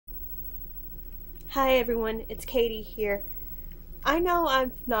Hi everyone, it's Katie here. I know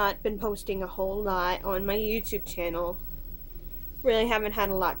I've not been posting a whole lot on my YouTube channel. Really haven't had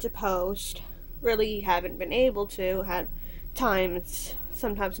a lot to post. Really haven't been able to. Had times,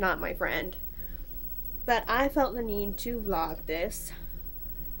 sometimes not my friend. But I felt the need to vlog this.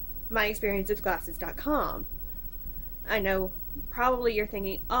 My experience with glasses.com. I know probably you're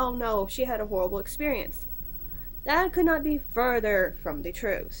thinking, oh no, she had a horrible experience. That could not be further from the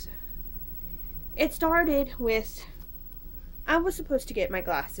truth. It started with I was supposed to get my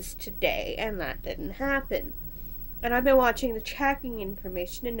glasses today, and that didn't happen. And I've been watching the tracking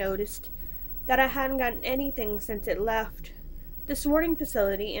information and noticed that I hadn't gotten anything since it left the sorting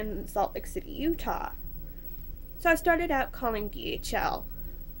facility in Salt Lake City, Utah. So I started out calling DHL.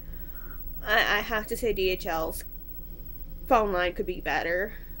 I have to say DHL's phone line could be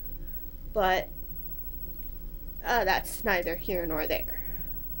better, but that's neither here nor there.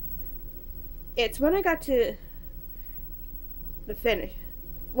 It's when I got to the finish.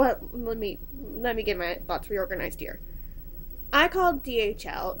 Well, let me get my thoughts reorganized here. I called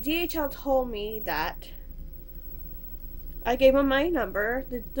DHL. DHL told me that I gave them my number,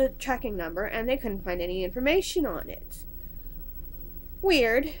 the tracking number, and they couldn't find any information on it.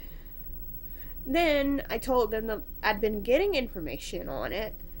 Weird. Then I told them that I'd been getting information on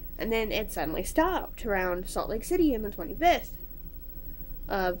it, and then it suddenly stopped around Salt Lake City on the 25th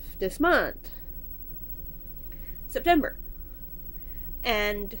of this month, September.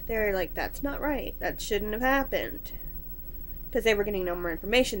 And they're like, that's not right. That shouldn't have happened. Because they were getting no more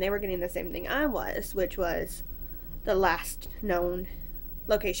information. They were getting the same thing I was, which was the last known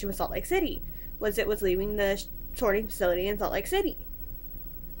location of Salt Lake City. It was leaving the sorting facility in Salt Lake City.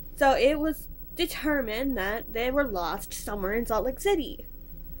 So it was determined that they were lost somewhere in Salt Lake City.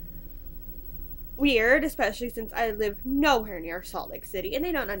 Weird, especially since I live nowhere near Salt Lake City, and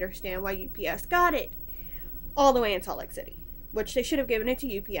they don't understand why UPS got it all the way in Salt Lake City. Which they should have given it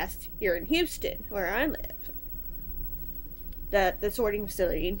to UPS here in Houston, where I live. The sorting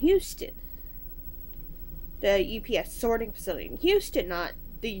facility in Houston. The UPS sorting facility in Houston, not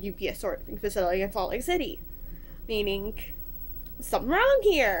the UPS sorting facility in Salt Lake City. Meaning, something wrong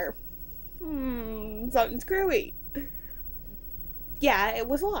here. Something screwy. Yeah, it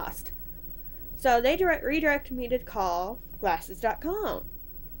was lost. So they redirected me to call glasses.com.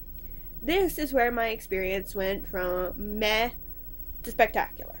 This is where my experience went from meh to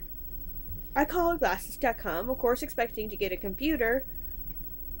spectacular. I call glasses.com, of course expecting to get a computer.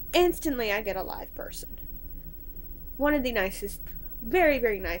 Instantly I get a live person. One of the nicest, very,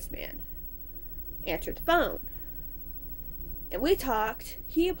 very nice man answered the phone. And we talked.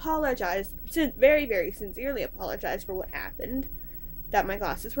 He apologized, very, very sincerely apologized for what happened, that my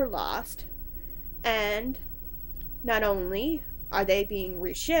glasses were lost. And not only are they being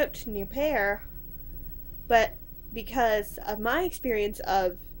reshipped, new pair, but because of my experience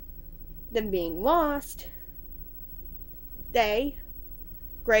of them being lost, they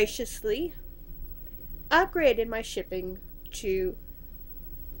graciously upgraded my shipping to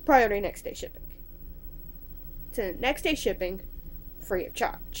priority next day shipping. To next day shipping, free of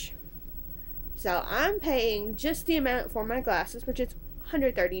charge. So I'm paying just the amount for my glasses, which is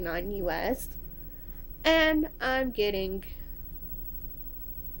 $139 US, and I'm getting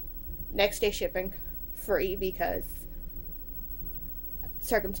next day shipping free because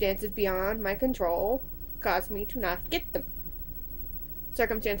circumstances beyond my control caused me to not get them.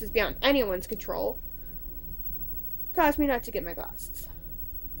 Circumstances beyond anyone's control caused me not to get my glasses.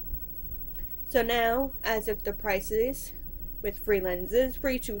 So now, as of the prices with free lenses,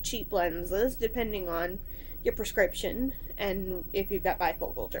 free to cheap lenses, depending on your prescription and if you've got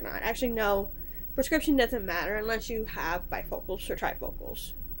bifocals or not. Actually, no, prescription doesn't matter unless you have bifocals or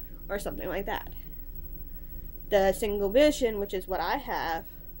trifocals or something like that. The single vision, which is what I have,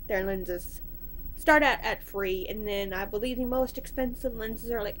 their lenses start out at free, and then I believe the most expensive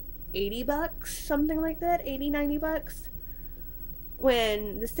lenses are like $80, something like that, $80-$90.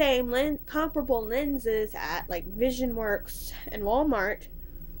 When the same comparable lenses at like VisionWorks and Walmart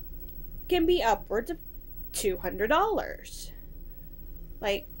can be upwards of $200.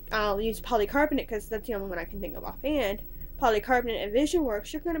 Like, I'll use polycarbonate because that's the only one I can think of offhand. Polycarbonate at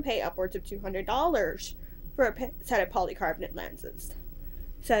VisionWorks, you're going to pay upwards of $200 for a set of polycarbonate lenses.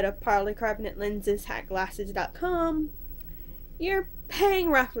 Set of polycarbonate lenses at glasses.com, you're paying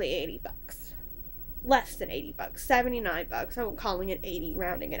roughly $80. Less than $80, $79. I'm calling it 80,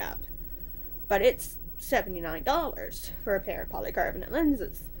 rounding it up. But it's $79 for a pair of polycarbonate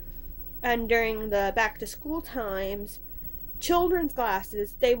lenses. And during the back to school times, children's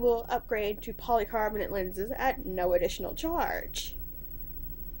glasses, they will upgrade to polycarbonate lenses at no additional charge.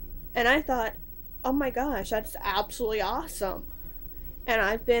 And I thought, oh my gosh, that's absolutely awesome. And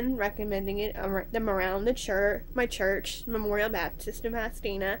I've been recommending them around the church, my church, Memorial Baptist in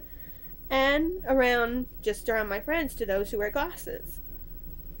Pasadena, and just around my friends, to those who wear glasses,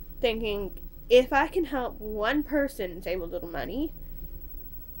 thinking, if I can help one person save a little money,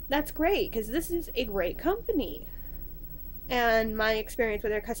 that's great, because this is a great company. And my experience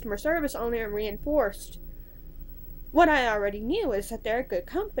with their customer service only reinforced what I already knew, is that they're a good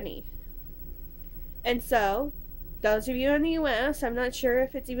company. And so, those of you in the US, I'm not sure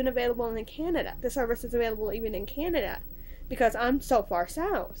if it's even available in Canada. The service is available even in Canada, because I'm so far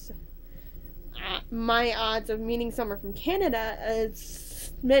south. My odds of meeting someone from Canada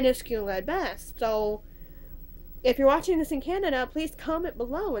is minuscule at best. So, if you're watching this in Canada, please comment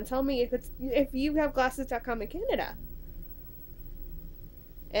below and tell me if you have glasses.com in Canada.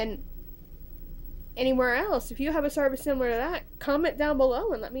 And anywhere else, if you have a service similar to that, comment down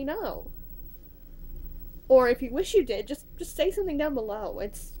below and let me know. Or if you wish you did, just say something down below.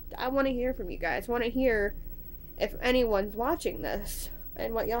 I want to hear from you guys. I want to hear if anyone's watching this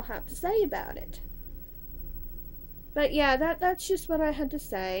and what y'all have to say about it. But yeah, that's just what I had to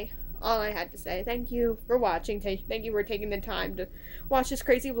say. All I had to say. Thank you for watching. Thank you for taking the time to watch this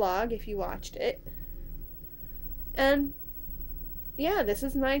crazy vlog, if you watched it. And yeah, this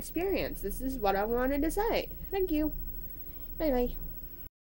is my experience. This is what I wanted to say. Thank you. Bye bye.